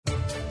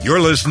You're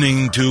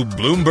listening to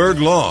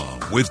Bloomberg Law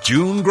with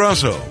June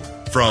Grasso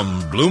from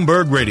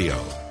Bloomberg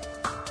Radio.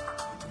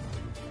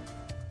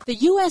 The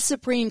U.S.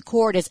 Supreme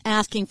Court is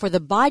asking for the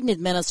Biden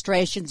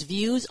administration's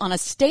views on a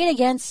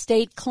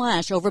state-against-state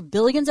clash over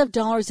billions of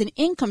dollars in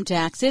income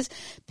taxes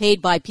paid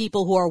by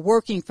people who are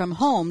working from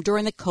home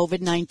during the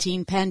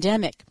COVID-19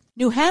 pandemic.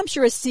 New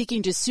Hampshire is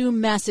seeking to sue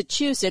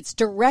Massachusetts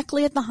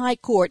directly at the High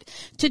Court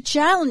to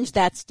challenge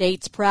that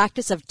state's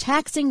practice of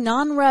taxing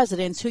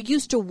non-residents who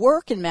used to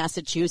work in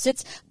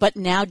Massachusetts but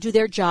now do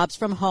their jobs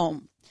from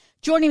home.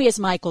 Joining me is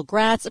Michael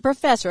Graetz, a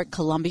professor at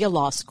Columbia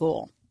Law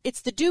School.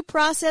 It's the Due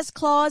Process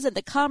Clause and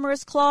the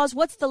Commerce Clause.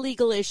 What's the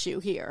legal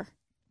issue here?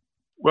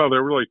 Well, there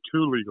are really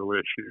two legal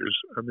issues.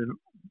 I mean,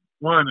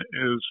 one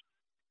is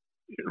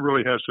it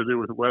really has to do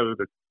with whether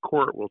the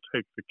court will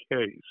take the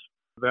case.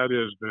 That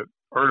is that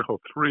Article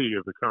 3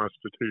 of the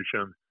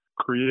Constitution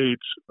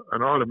creates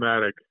an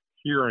automatic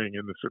hearing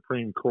in the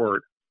Supreme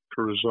Court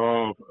to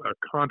resolve a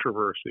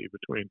controversy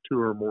between two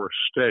or more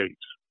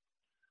states.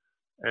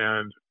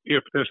 And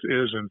if this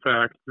is, in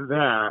fact,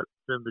 that,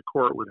 then the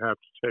court would have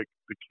to take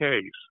the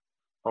case,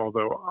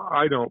 although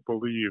I don't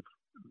believe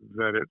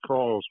that it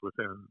falls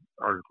within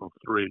Article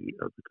 3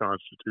 of the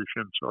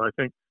Constitution. So I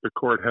think the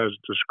court has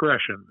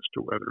discretion as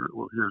to whether it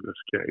will hear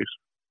this case.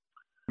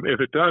 If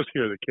it does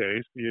hear the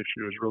case, the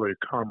issue is really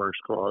a Commerce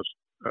Clause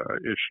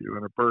issue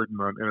and a burden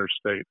on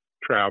interstate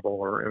travel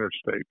or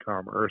interstate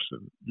commerce,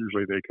 and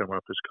usually they come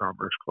up as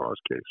Commerce Clause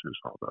cases,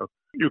 although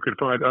you can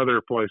find other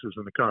places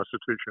in the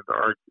Constitution to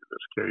argue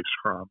this case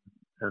from,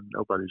 and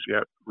nobody's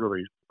yet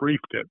really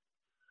briefed it.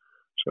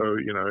 So,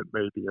 it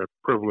may be a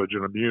privilege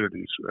and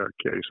immunities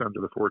case under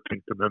the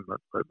 14th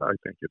Amendment, but I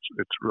think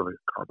it's really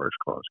a Commerce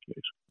Clause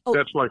case. Oh.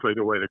 That's likely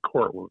the way the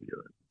court will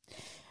view it.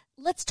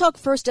 Let's talk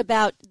first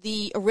about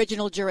the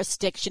original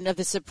jurisdiction of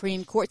the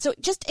Supreme Court. So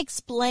just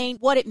explain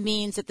what it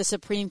means that the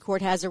Supreme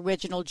Court has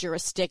original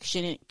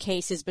jurisdiction in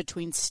cases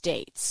between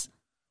states.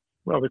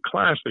 Well, the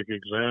classic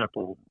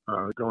example,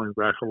 going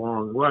back a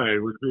long way,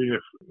 would be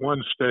if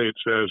one state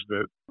says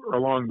that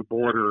along the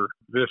border,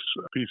 this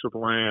piece of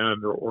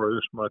land or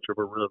this much of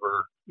a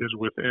river is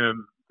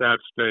within that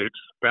state's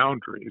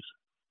boundaries,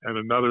 and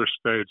another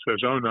state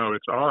says, oh, no,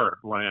 it's our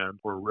land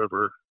or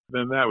river,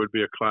 then that would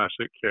be a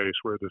classic case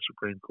where the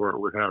Supreme Court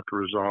would have to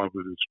resolve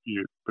the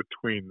dispute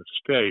between the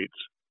states.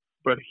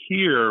 But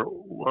here,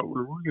 what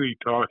we're really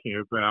talking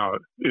about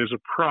is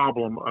a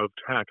problem of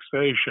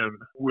taxation,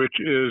 which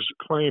is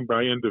claimed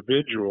by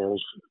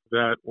individuals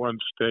that one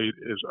state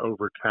is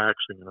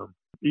overtaxing them,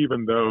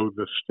 even though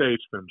the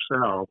states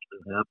themselves,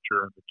 New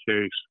Hampshire in the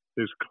case,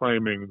 is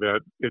claiming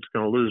that it's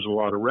going to lose a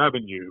lot of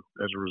revenue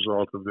as a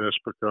result of this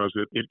because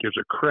it gives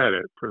a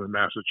credit for the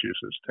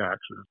Massachusetts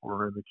taxes.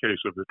 Or in the case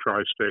of the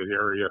tri-state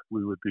area,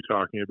 we would be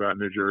talking about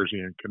New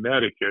Jersey and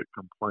Connecticut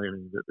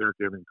complaining that they're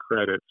giving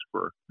credits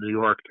for New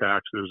York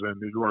taxes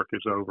and New York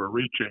is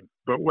overreaching.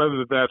 But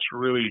whether that's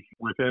really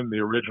within the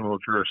original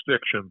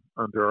jurisdiction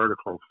under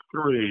Article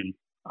 3,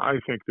 I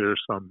think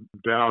there's some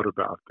doubt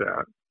about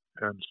that.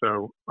 And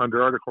so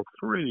under Article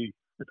 3,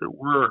 if it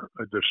were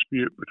a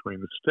dispute between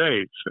the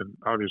states, and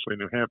obviously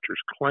New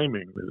Hampshire's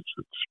claiming that it's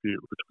a dispute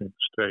between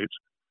the states,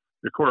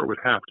 the court would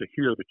have to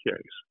hear the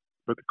case.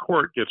 But the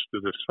court gets to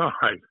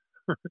decide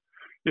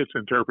its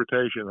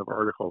interpretation of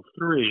Article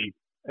 3,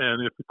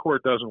 and if the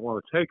court doesn't want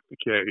to take the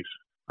case,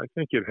 I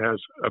think it has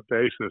a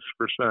basis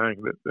for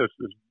saying that this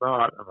is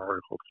not an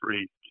Article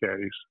 3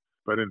 case,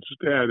 but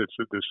instead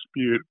it's a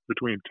dispute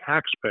between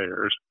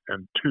taxpayers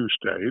and two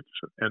states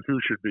and who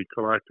should be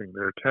collecting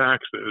their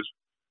taxes.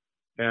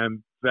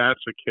 And that's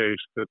a case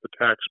that the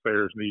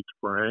taxpayers need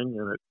to bring,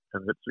 and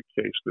it's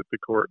a case that the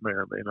court may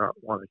or may not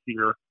want to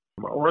hear.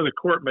 Or the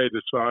court may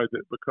decide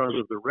that because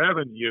of the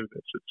revenue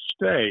that's at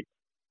stake,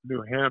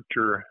 New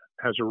Hampshire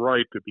has a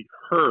right to be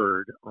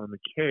heard on the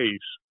case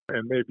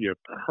and maybe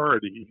a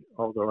party,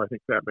 although I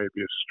think that may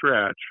be a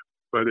stretch,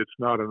 but it's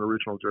not an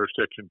original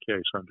jurisdiction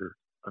case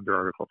under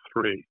Article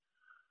 3.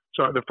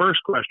 So the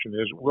first question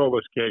is, will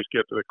this case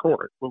get to the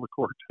court? Will the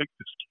court take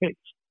this case?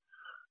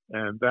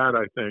 And that,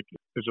 I think,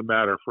 is a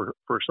matter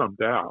for some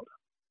doubt.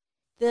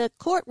 The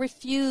court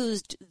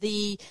refused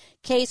the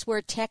case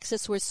where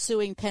Texas was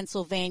suing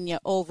Pennsylvania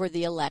over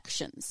the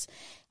elections.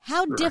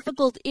 How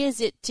difficult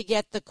is it to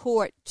get the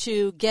court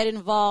to get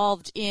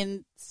involved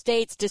in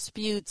states'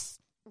 disputes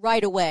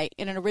right away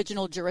in an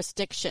original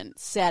jurisdiction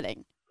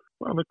setting?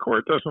 Well, the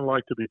court doesn't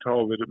like to be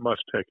told that it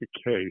must take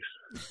a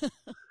case.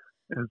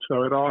 And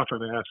so it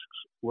often asks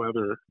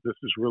whether this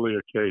is really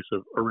a case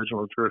of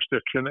original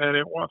jurisdiction, and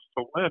it wants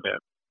to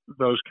limit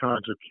those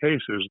kinds of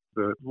cases.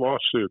 The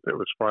lawsuit that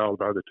was filed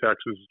by the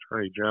Texas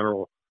Attorney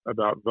General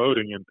about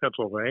voting in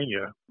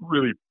Pennsylvania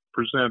really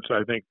presents,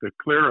 I think, the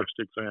clearest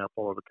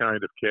example of a kind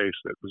of case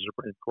that the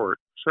Supreme Court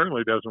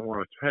certainly doesn't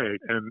want to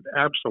take and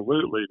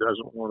absolutely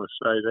doesn't want to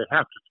say they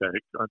have to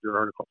take under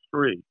Article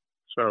 3.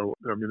 So,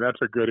 I mean,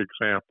 that's a good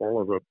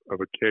example of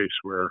a case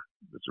where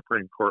the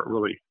Supreme Court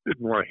really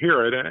didn't want to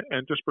hear it.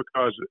 And just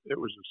because it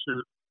was a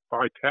suit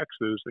by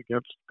Texas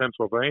against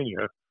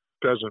Pennsylvania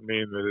doesn't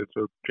mean that it's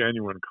a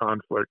genuine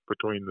conflict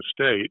between the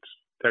states.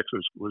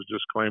 Texas was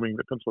just claiming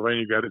that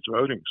Pennsylvania got its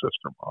voting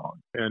system wrong.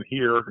 And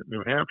here,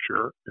 New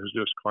Hampshire is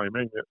just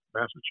claiming that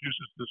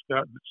Massachusetts has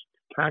gotten its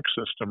tax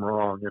system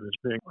wrong and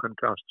is being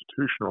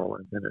unconstitutional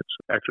in its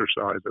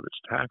exercise of its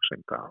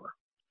taxing power.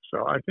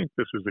 So I think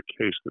this is a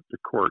case that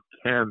the court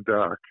can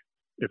duck.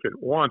 If it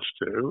wants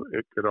to,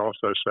 it could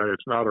also say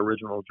it's not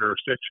original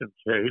jurisdiction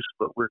case,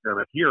 but we're going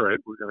to hear it.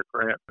 We're going to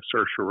grant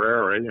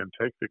certiorari and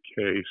take the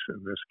case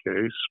in this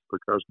case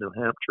because New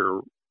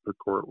Hampshire, the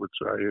court would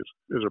say,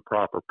 is a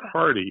proper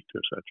party to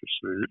such a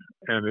suit.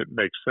 And it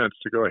makes sense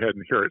to go ahead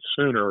and hear it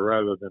sooner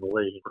rather than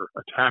waiting for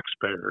a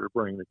taxpayer to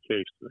bring the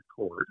case to the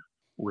court,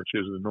 which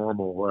is the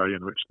normal way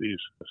in which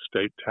these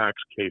state tax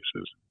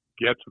cases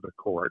get to the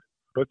court.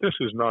 But this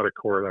is not a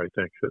court, I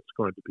think, that's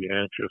going to be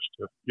anxious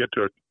to get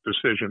to a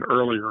decision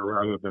earlier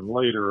rather than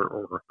later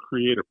or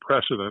create a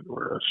precedent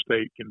where a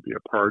state can be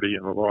a party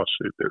in a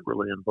lawsuit that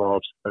really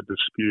involves a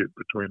dispute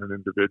between an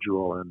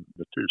individual and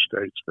the two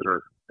states that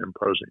are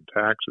imposing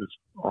taxes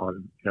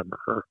on him or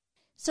her.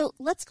 So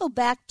let's go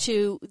back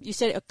to, you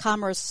said a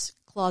Commerce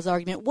Clause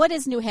argument. What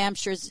is New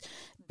Hampshire's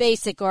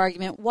basic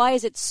argument? Why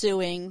is it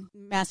suing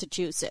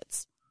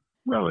Massachusetts?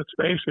 Well, it's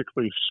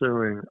basically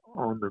suing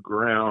on the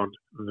ground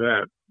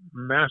that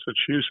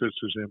Massachusetts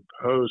is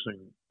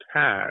imposing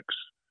tax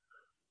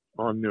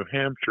on New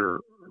Hampshire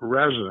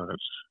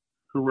residents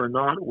who are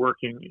not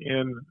working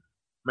in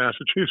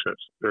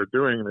Massachusetts. They're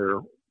doing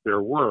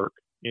their work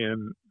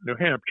in New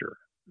Hampshire.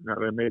 Now,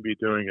 they may be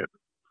doing it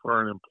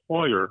for an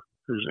employer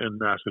who's in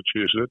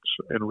Massachusetts,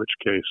 in which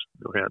case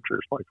New Hampshire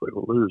is likely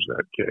to lose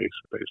that case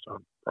based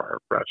on prior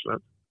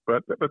precedent.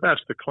 But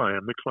that's the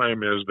claim. The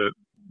claim is that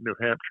New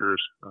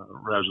Hampshire's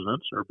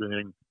residents are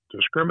being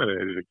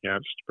discriminated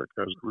against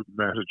because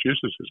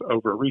Massachusetts is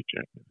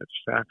overreaching in its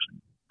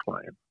taxing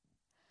claim.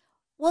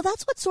 Well,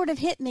 that's what sort of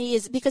hit me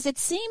is because it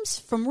seems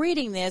from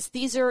reading this,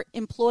 these are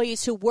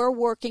employees who were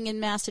working in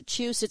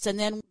Massachusetts, and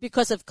then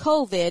because of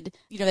COVID,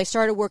 they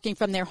started working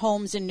from their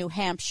homes in New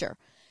Hampshire.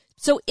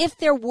 So if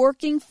they're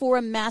working for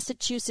a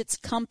Massachusetts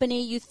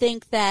company, you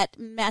think that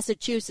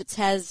Massachusetts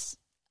has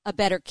a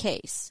better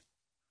case?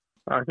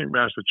 I think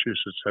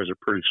Massachusetts has a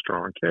pretty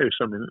strong case.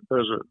 I mean,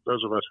 those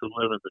of us who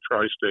live in the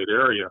tri-state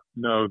area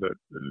know that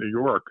New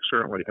York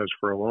certainly has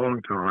for a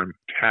long time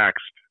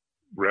taxed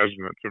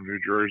residents of New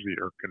Jersey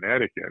or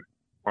Connecticut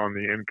on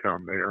the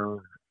income they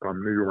earn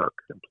from New York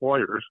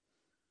employers.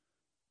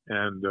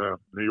 And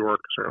New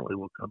York certainly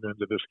will come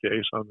into this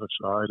case on the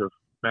side of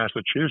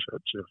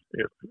Massachusetts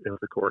if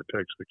the court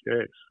takes the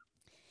case.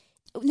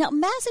 Now,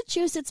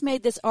 Massachusetts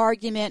made this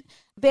argument,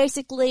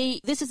 basically,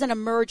 this is an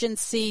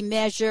emergency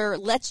measure.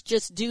 Let's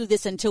just do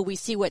this until we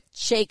see what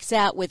shakes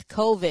out with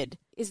COVID.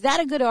 Is that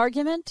a good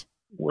argument?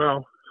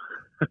 Well,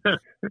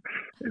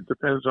 it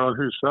depends on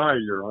whose side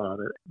you're on.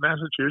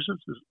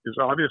 Massachusetts is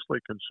obviously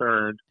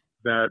concerned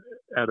that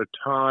at a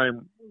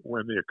time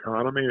when the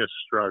economy is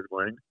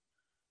struggling,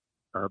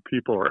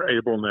 people are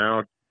able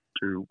now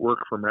to work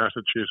for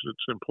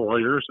Massachusetts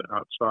employers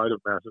outside of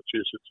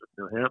Massachusetts and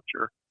New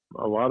Hampshire.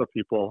 A lot of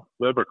people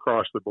live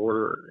across the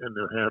border in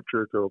New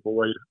Hampshire to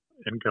avoid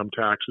income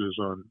taxes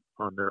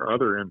on their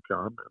other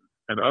income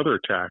and other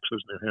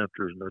taxes. New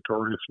Hampshire is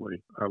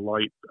notoriously a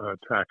light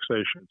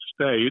taxation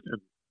state, and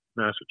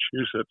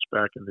Massachusetts,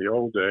 back in the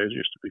old days,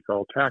 used to be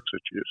called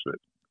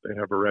Taxachusetts. They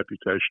have a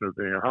reputation of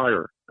being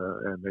higher,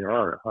 and they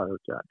are a higher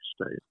tax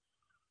state.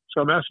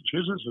 So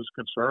Massachusetts is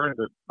concerned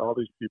that all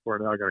these people are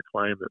now going to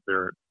claim that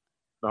they're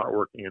not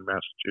working in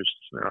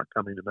Massachusetts, they're not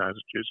coming to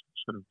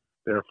Massachusetts, and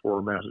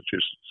therefore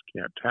Massachusetts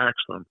can't tax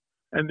them.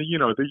 And the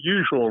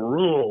usual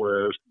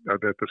rule is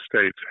that the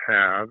states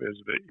have is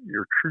that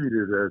you're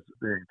treated as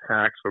being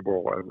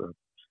taxable as a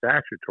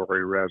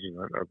statutory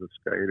resident of the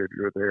state if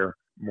you're there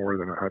more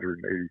than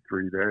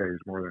 183 days,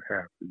 more than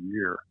half the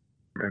year.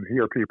 And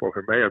here people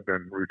who may have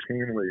been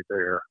routinely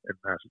there in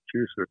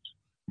Massachusetts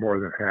more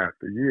than half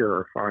the year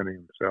are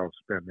finding themselves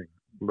spending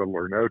little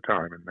or no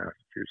time in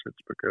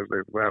Massachusetts because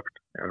they've left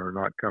and are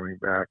not coming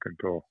back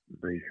until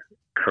the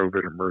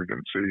COVID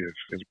emergency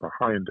is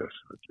behind us,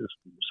 which is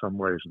in some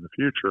ways in the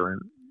future.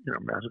 And,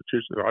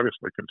 Massachusetts is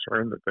obviously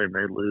concerned that they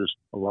may lose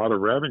a lot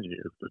of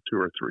revenue the 2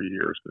 or 3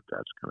 years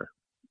that's going to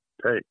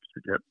take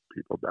to get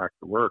people back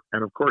to work.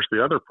 And of course,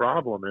 the other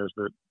problem is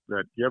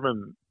that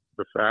given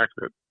the fact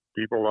that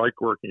people like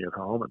working at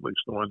home, at least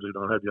the ones who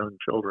don't have young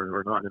children who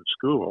are not in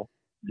school,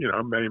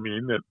 may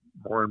mean that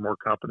more and more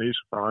companies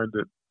find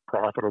it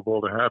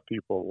profitable to have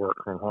people work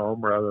from home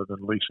rather than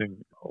leasing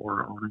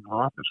or owning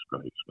office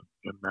space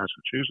in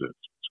Massachusetts.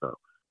 So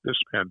this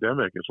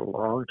pandemic is a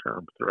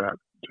long-term threat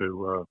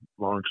to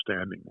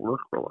long-standing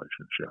work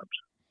relationships.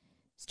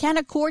 Can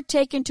a court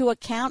take into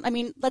account,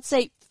 let's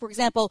say, for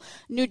example,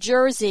 New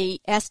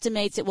Jersey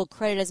estimates it will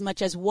credit as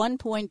much as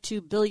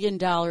 $1.2 billion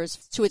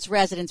to its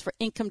residents for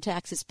income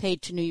taxes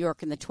paid to New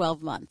York in the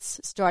 12 months,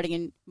 starting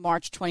in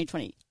March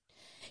 2020.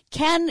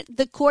 Can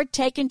the court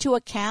take into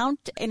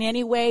account in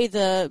any way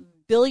the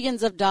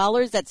billions of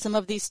dollars that some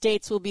of these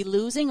states will be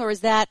losing, or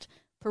is that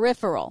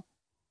peripheral?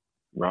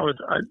 Well,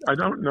 I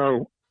don't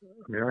know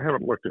I mean, I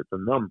haven't looked at the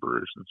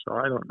numbers, and so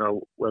I don't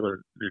know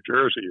whether New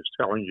Jersey is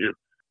telling you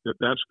that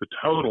that's the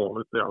total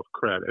that they'll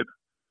credit.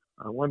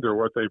 I wonder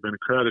what they've been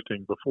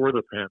crediting before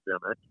the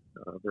pandemic.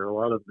 There are a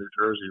lot of New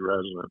Jersey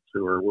residents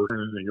who are working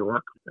in New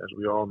York, as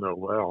we all know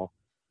well,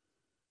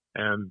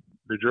 and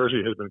New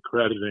Jersey has been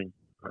crediting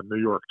New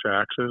York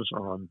taxes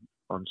on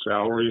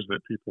salaries that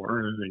people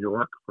earn in New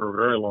York for a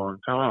very long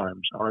time.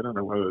 So I don't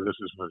know whether this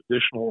is an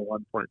additional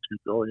 $1.2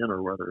 billion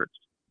or whether it's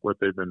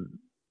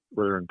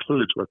whether it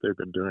includes what they've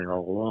been doing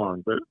all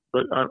along. But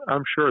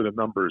I'm sure the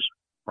numbers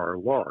are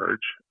large.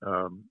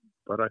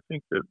 But I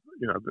think that,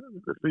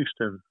 at least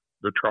in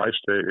the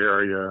tri-state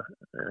area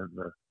and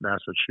the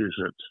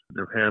Massachusetts,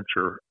 New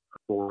Hampshire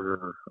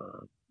border,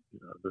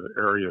 the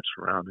area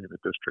surrounding the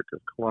District of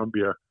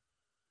Columbia,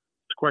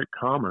 it's quite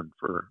common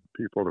for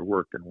people to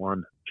work in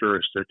one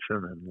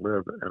jurisdiction and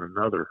live in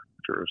another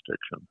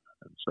jurisdiction.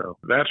 And so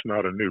that's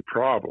not a new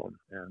problem.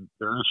 And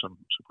there is some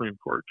Supreme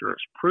Court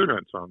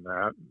jurisprudence on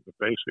that. The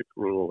basic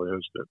rule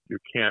is that you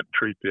can't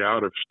treat the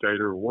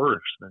out-of-stater worse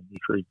than you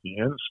treat the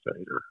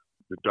in-stater.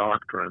 The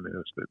doctrine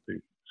is that the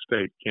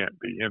state can't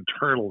be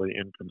internally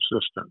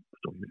inconsistent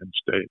between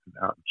in-state and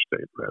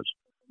out-of-state residents.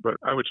 But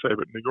I would say,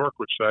 New York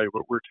would say,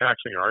 well, we're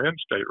taxing our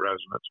in-state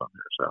residents on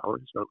their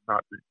salaries, so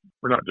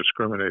we're not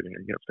discriminating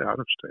against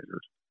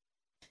out-of-staters.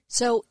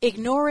 So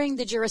ignoring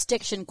the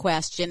jurisdiction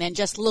question and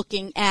just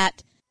looking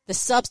at the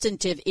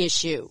substantive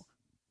issue,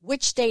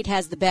 which state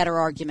has the better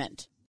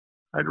argument?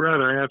 I'd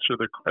rather answer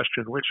the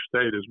question, which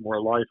state is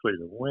more likely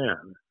to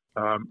win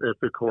if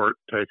the court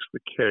takes the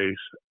case.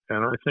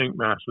 And I think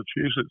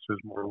Massachusetts is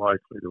more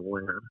likely to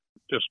win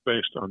just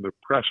based on the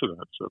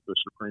precedents of the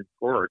Supreme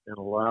Court in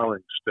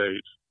allowing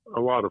states a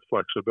lot of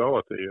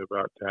flexibility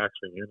about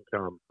taxing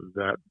income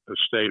that the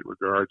state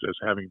regards as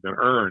having been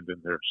earned in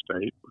their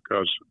state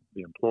because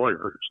the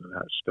employer is in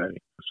that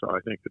state. So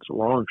I think it's a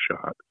long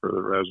shot for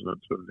the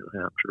residents of New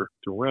Hampshire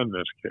to win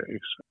this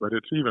case. But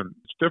it's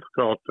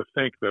difficult to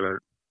think that a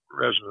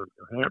resident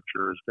of New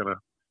Hampshire is going to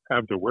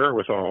have the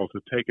wherewithal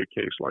to take a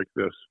case like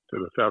this to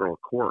the federal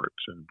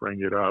courts and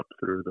bring it up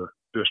through the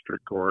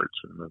district courts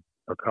and the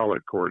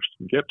appellate courts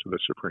and get to the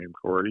Supreme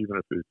Court, even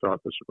if they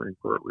thought the Supreme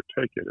Court would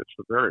take it. It's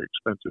a very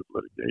expensive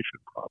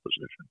litigation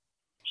proposition.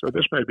 So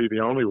this may be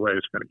the only way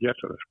it's going to get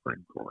to the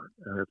Supreme Court.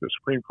 And if the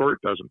Supreme Court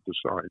doesn't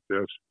decide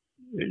this,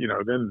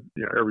 then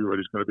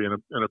everybody's going to be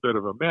in a bit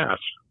of a mess.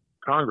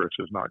 Congress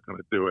is not going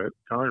to do it.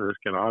 Congress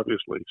can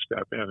obviously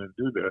step in and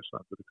do this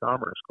under the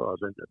Commerce Clause.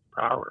 They get the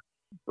power,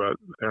 but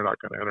they're not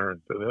going to enter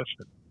into this.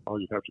 And all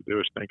you have to do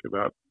is think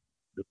about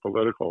the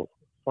political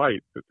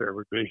fight that there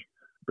would be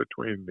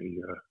between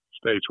the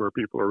states where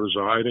people are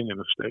residing and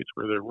the states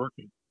where they're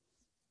working.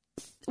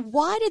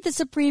 Why did the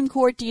Supreme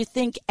Court, do you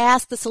think,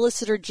 ask the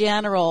Solicitor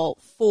General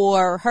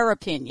for her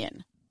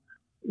opinion?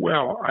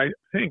 Well, I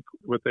think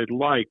what they'd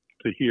like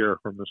to hear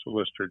from the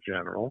Solicitor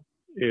General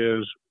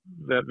is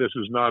that this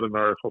is not an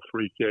Article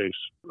III case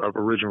of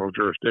original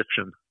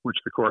jurisdiction, which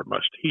the court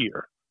must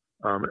hear.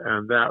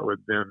 And that would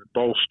then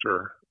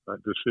bolster a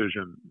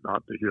decision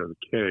not to hear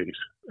the case.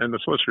 And the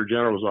Solicitor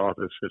General's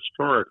office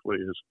historically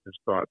is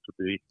thought to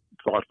be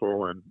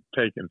thoughtful and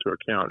take into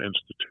account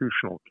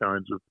institutional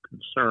kinds of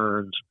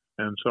concerns.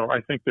 And so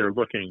I think they're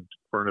looking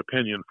for an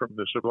opinion from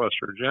the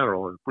Solicitor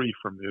General, a brief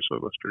from the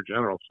Solicitor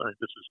General saying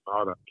this is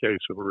not a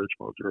case of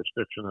original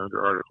jurisdiction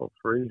under Article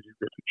III. You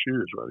get to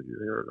choose whether you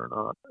hear it or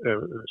not.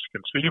 It's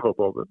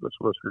conceivable that the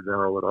Solicitor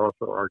General would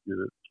also argue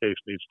that the case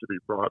needs to be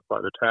brought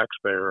by the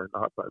taxpayer and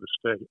not by the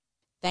state.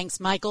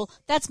 Thanks, Michael.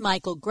 That's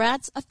Michael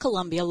Graetz of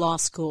Columbia Law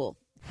School.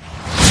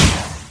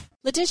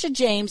 Letitia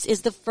James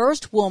is the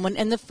first woman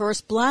and the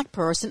first black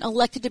person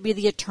elected to be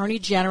the Attorney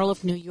General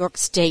of New York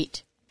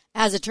State.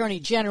 As Attorney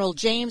General,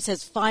 James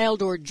has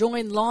filed or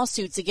joined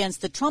lawsuits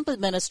against the Trump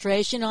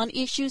administration on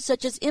issues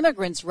such as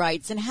immigrants'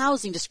 rights and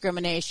housing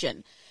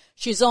discrimination.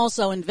 She's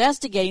also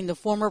investigating the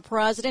former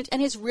president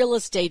and his real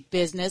estate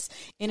business,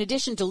 in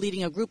addition to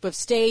leading a group of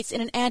states in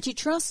an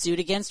antitrust suit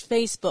against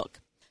Facebook.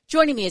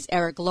 Joining me is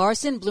Erik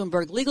Larson,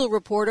 Bloomberg Legal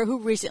Reporter, who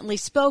recently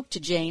spoke to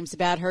James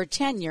about her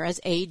tenure as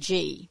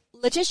AG.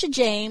 Letitia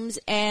James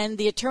and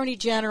the Attorney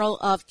General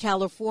of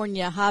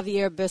California,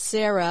 Xavier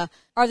Becerra,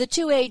 are the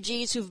two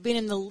AGs who've been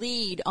in the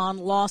lead on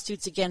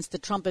lawsuits against the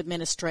Trump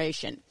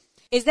administration.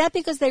 Is that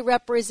because they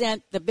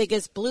represent the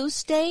biggest blue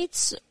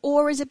states,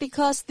 or is it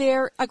because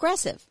they're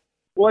aggressive?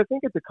 Well, I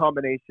think it's a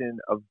combination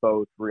of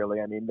both, really.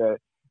 I mean,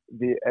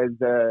 as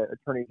the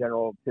Attorney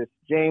General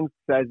James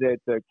says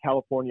it,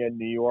 California and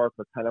New York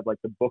are kind of like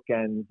the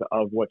bookends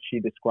of what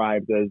she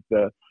described as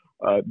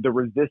the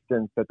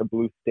resistance that the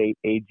blue state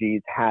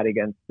AGs had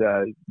against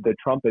the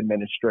Trump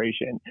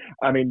administration.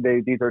 I mean,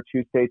 these are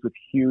two states with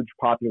huge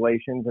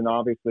populations and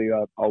obviously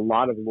a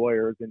lot of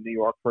lawyers. In New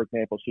York, for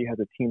example, she has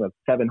a team of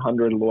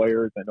 700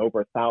 lawyers and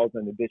over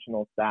 1,000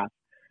 additional staff.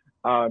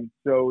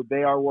 So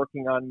they are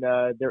working on,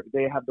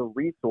 they have the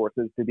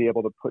resources to be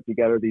able to put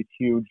together these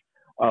huge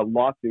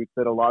lawsuits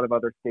that a lot of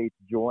other states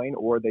join,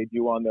 or they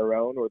do on their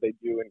own, or they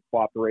do in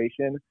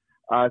cooperation.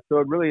 So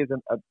it really is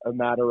a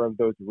matter of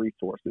those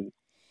resources.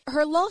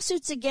 Her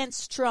lawsuits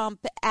against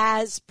Trump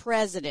as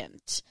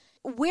president,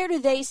 where do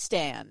they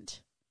stand?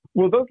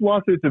 Well, those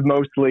lawsuits have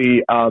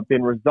mostly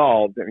been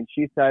resolved. I mean,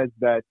 she says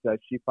that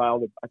she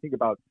filed, I think,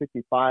 about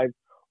 65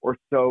 or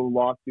so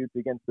lawsuits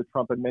against the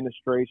Trump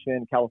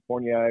administration.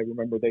 California, I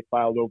remember they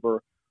filed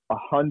over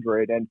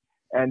 100.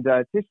 And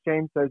Tish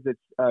James says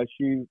that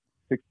she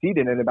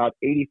succeeded in about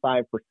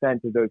 85%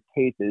 of those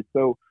cases.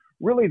 So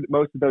really,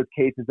 most of those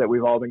cases that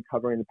we've all been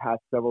covering the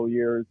past several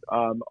years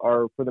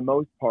are, for the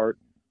most part,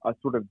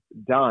 sort of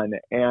done.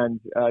 And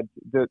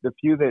the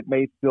few that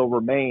may still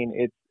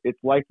remain, it's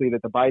likely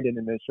that the Biden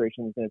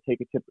administration is going to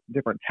take a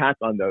different tack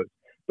on those.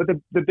 But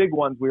the big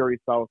ones we already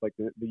saw with like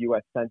the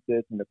U.S.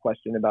 Census and the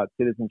question about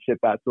citizenship,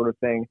 that sort of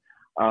thing,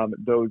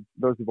 those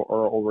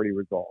are already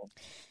resolved.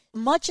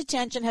 Much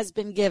attention has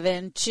been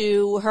given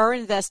to her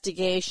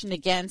investigation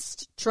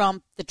against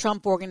Trump, the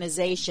Trump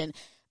organization.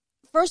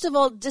 First of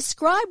all,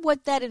 describe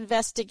what that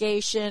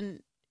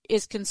investigation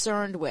is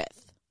concerned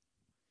with.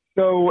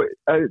 So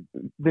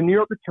the New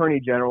York Attorney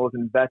General is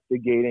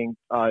investigating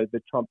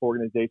the Trump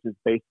organizations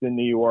based in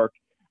New York.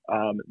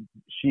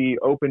 She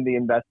opened the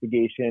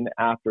investigation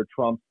after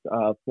Trump's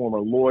former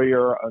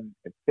lawyer and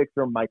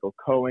fixer, Michael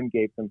Cohen,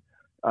 gave some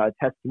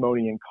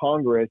testimony in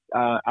Congress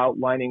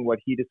outlining what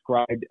he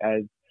described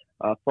as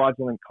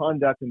fraudulent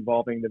conduct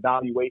involving the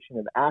valuation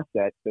of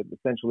assets that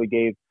essentially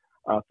gave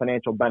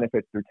financial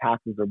benefits through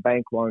taxes or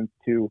bank loans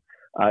to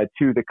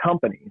the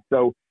company.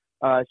 So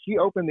she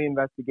opened the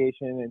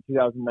investigation in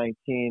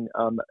 2019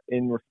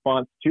 in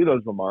response to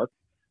those remarks,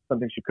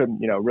 something she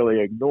couldn't,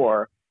 really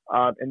ignore.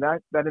 And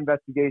that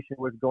investigation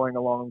was going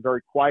along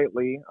very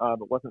quietly.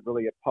 It wasn't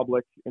really a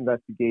public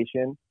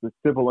investigation, it was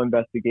a civil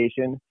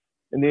investigation.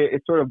 And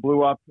it sort of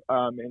blew up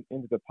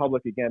into the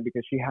public again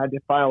because she had to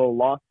file a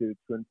lawsuit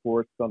to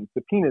enforce some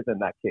subpoenas in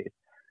that case,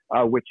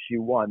 which she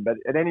won. But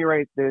at any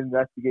rate, the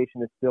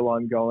investigation is still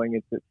ongoing.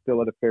 It's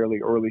still at a fairly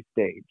early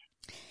stage.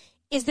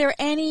 Is there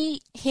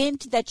any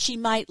hint that she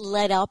might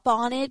let up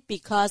on it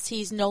because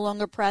he's no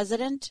longer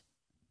president?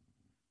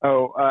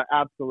 Oh,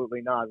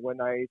 absolutely not. When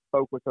I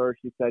spoke with her,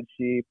 she said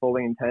she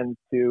fully intends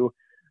to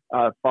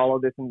follow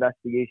this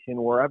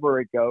investigation wherever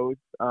it goes.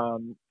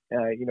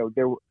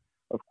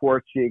 Of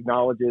course, she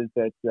acknowledges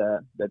that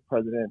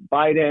President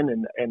Biden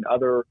and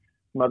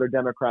some other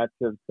Democrats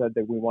have said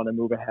that we want to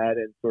move ahead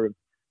and sort of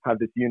have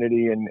this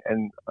unity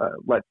and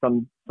let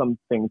some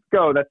things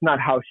go. That's not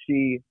how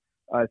she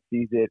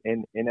sees it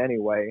in any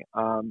way.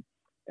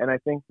 And I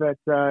think that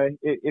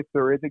if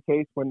there is a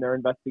case when their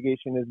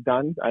investigation is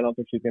done, I don't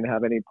think she's going to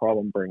have any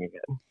problem bringing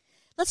it.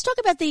 Let's talk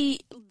about the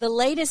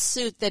latest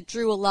suit that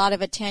drew a lot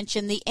of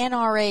attention, the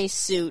NRA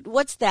suit.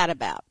 What's that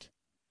about?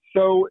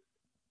 So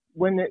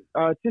when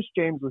Tish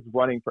James was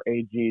running for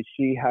AG,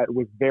 she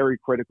was very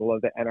critical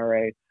of the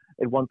NRA.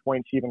 At one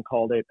point, she even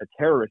called it a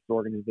terrorist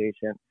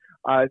organization.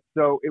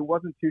 So it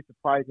wasn't too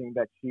surprising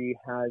that she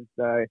has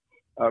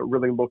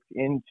really looked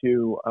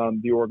into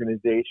the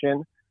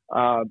organization.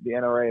 The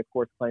NRA, of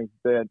course, claims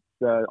that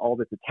all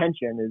this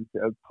attention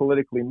is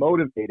politically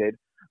motivated.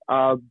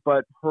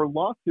 But her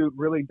lawsuit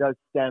really does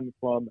stem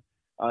from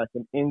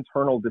some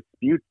internal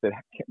disputes that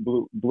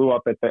blew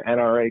up at the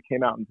NRA,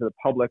 came out into the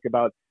public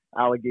about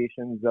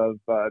allegations of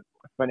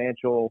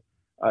financial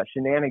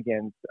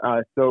shenanigans.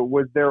 So it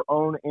was their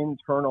own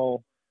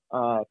internal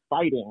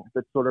fighting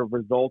that sort of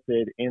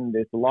resulted in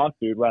this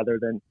lawsuit rather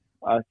than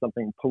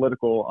something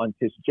political on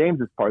Tish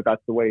James's part.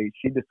 That's the way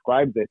she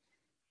describes it.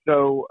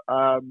 So,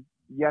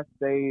 yes,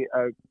 they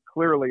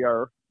clearly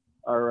are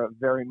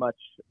very much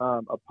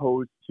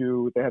opposed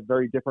to, they have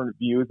very different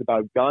views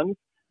about guns.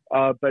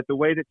 But the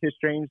way that Tish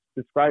James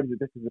describes it,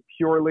 this is a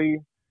purely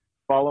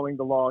following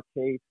the law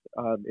case.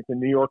 It's a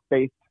New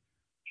York-based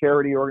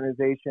charity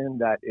organization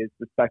that is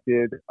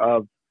suspected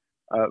of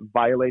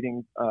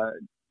violating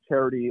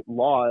charity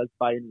laws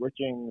by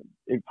enriching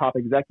top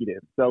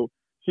executives. So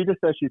she just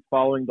says she's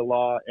following the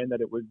law and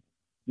that it was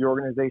the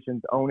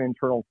organization's own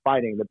internal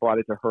fighting that brought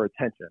it to her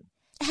attention.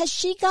 Has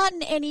she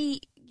gotten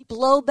any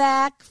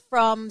blowback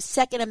from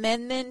Second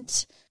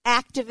Amendment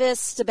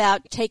activists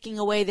about taking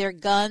away their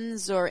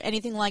guns or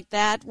anything like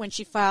that when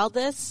she filed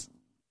this?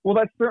 Well,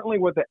 that's certainly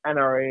what the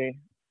NRA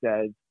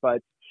says,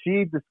 but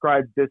she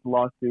describes this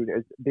lawsuit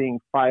as being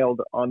filed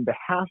on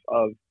behalf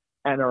of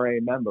NRA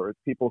members,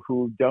 people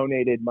who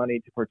donated money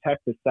to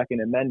protect the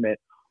Second Amendment,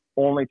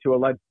 only to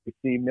allegedly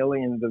see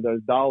millions of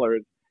those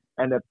dollars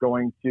end up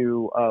going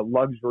to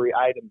luxury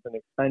items and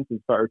expenses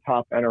for our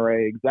top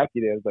NRA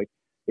executives, like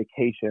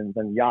vacations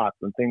and yachts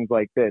and things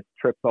like this,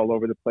 trips all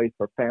over the place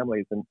for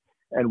families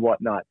and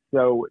whatnot.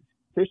 So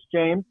Tish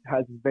James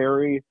has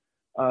very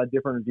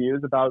different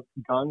views about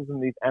guns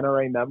and these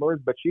NRA members,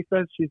 but she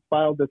says she's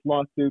filed this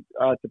lawsuit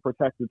to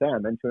protect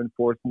them and to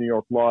enforce New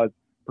York laws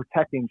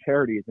protecting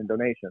charities and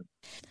donations.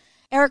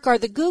 Erik, are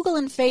the Google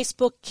and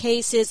Facebook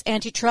cases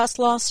antitrust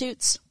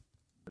lawsuits?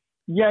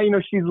 Yeah,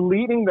 she's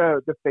leading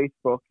the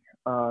Facebook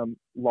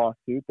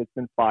lawsuit that's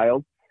been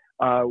filed,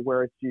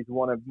 whereas she's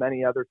one of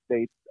many other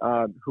states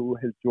who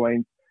has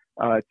joined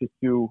to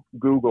sue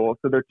Google.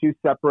 So they're two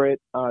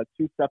separate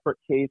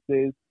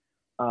cases.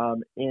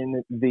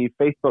 In the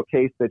Facebook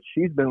case that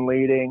she's been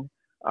leading,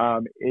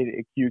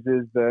 it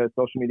accuses the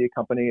social media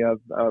company of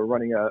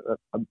running a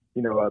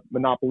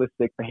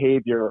monopolistic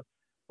behavior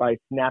by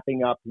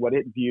snapping up what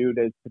it viewed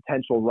as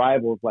potential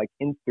rivals like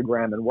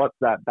Instagram and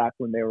WhatsApp back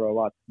when they were a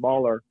lot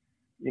smaller,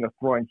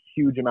 throwing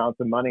huge amounts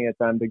of money at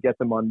them to get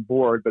them on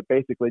board, but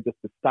basically just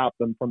to stop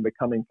them from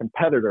becoming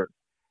competitors.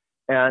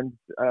 And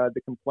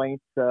the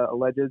complaint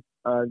alleges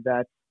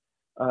that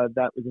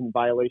was in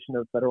violation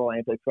of federal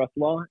antitrust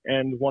law.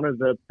 And one of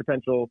the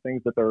potential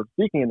things that they're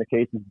seeking in the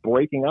case is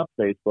breaking up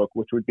Facebook,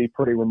 which would be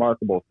pretty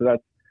remarkable. So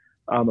that's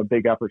a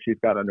big effort she's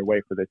got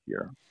underway for this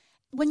year.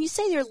 When you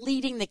say they're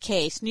leading the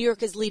case, New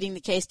York is leading the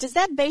case, does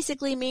that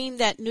basically mean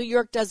that New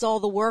York does all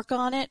the work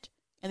on it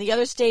and the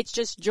other states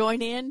just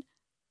join in?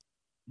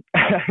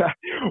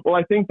 Well,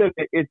 I think that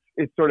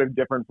it's sort of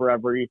different for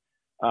every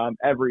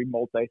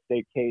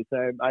multi-state case.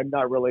 I'm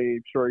not really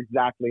sure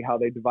exactly how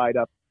they divide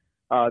up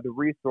the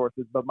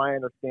resources, but my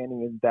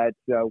understanding is that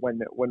when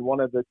one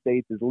of the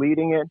states is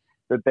leading it,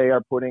 that they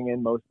are putting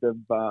in most of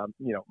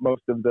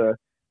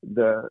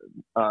the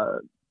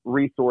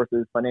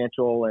resources,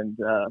 financial and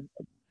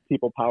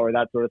people power,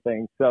 that sort of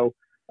thing. So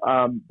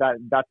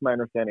that's my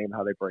understanding of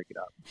how they break it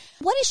up.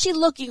 What is she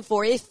looking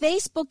for? If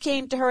Facebook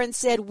came to her and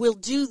said, "We'll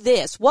do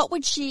this," what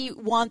would she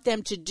want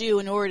them to do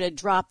in order to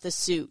drop the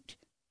suit?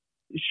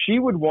 She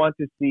would want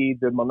to see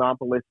the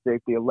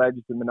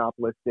alleged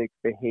monopolistic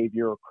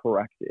behavior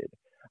corrected.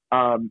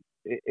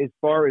 As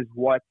far as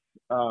what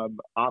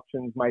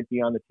options might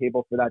be on the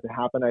table for that to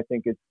happen, I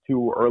think it's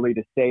too early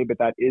to say, but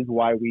that is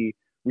why we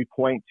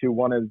point to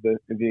one of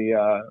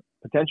the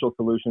potential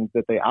solutions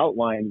that they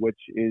outlined, which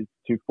is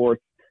to force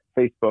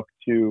Facebook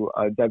to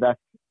divest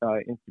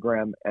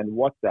Instagram and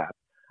WhatsApp.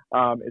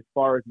 As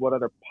far as what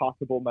other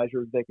possible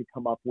measures they could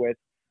come up with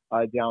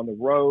down the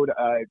road,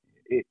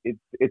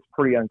 it's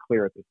pretty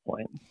unclear at this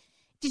point.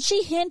 Did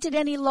she hint at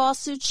any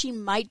lawsuits she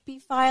might be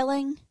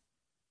filing?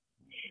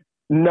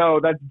 No,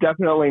 that's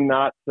definitely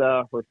not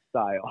her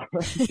style.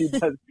 She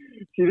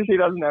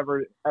doesn't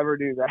ever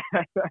do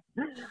that.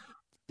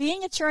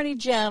 Being Attorney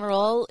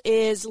General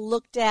is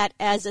looked at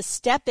as a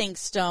stepping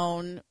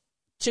stone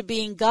to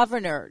being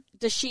governor.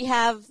 Does she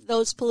have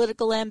those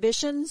political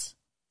ambitions?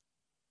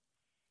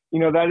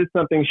 That is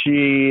something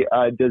she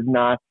does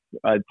not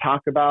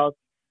talk about.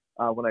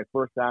 When I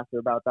first asked her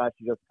about that,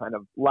 she just kind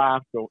of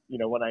laughed. So,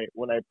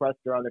 when I pressed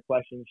her on the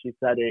question, she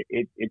said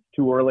it's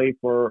too early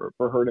for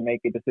her to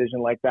make a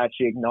decision like that.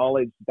 She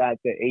acknowledged that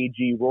the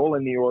AG role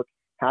in New York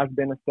has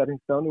been a stepping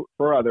stone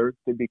for others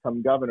to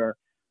become governor,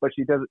 but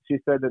she said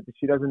that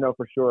she doesn't know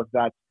for sure if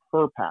that's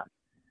her path.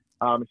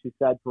 She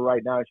said for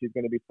right now she's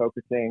going to be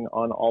focusing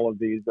on all of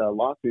these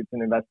lawsuits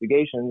and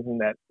investigations, and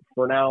that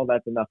for now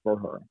that's enough for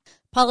her.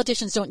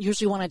 Politicians don't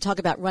usually want to talk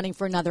about running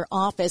for another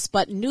office,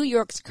 but New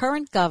York's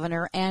current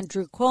governor,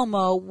 Andrew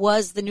Cuomo,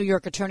 was the New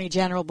York Attorney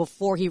General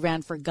before he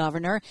ran for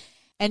governor,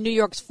 and New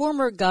York's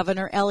former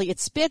governor, Eliot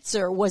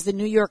Spitzer, was the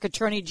New York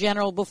Attorney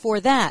General before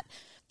that.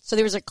 So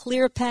there was a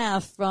clear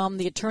path from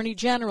the Attorney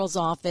General's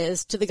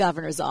office to the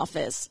governor's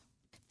office.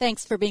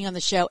 Thanks for being on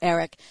the show,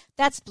 Erik.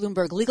 That's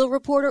Bloomberg Legal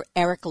Reporter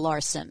Erik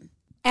Larson.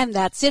 And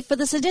that's it for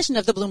this edition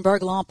of the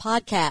Bloomberg Law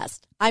Podcast.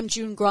 I'm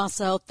June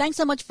Grasso. Thanks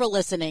so much for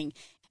listening.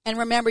 And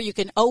remember, you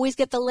can always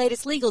get the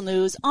latest legal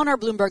news on our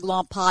Bloomberg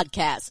Law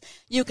Podcast.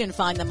 You can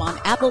find them on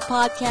Apple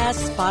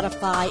Podcasts,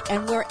 Spotify,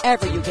 and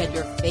wherever you get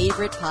your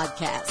favorite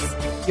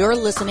podcasts. You're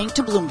listening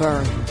to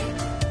Bloomberg.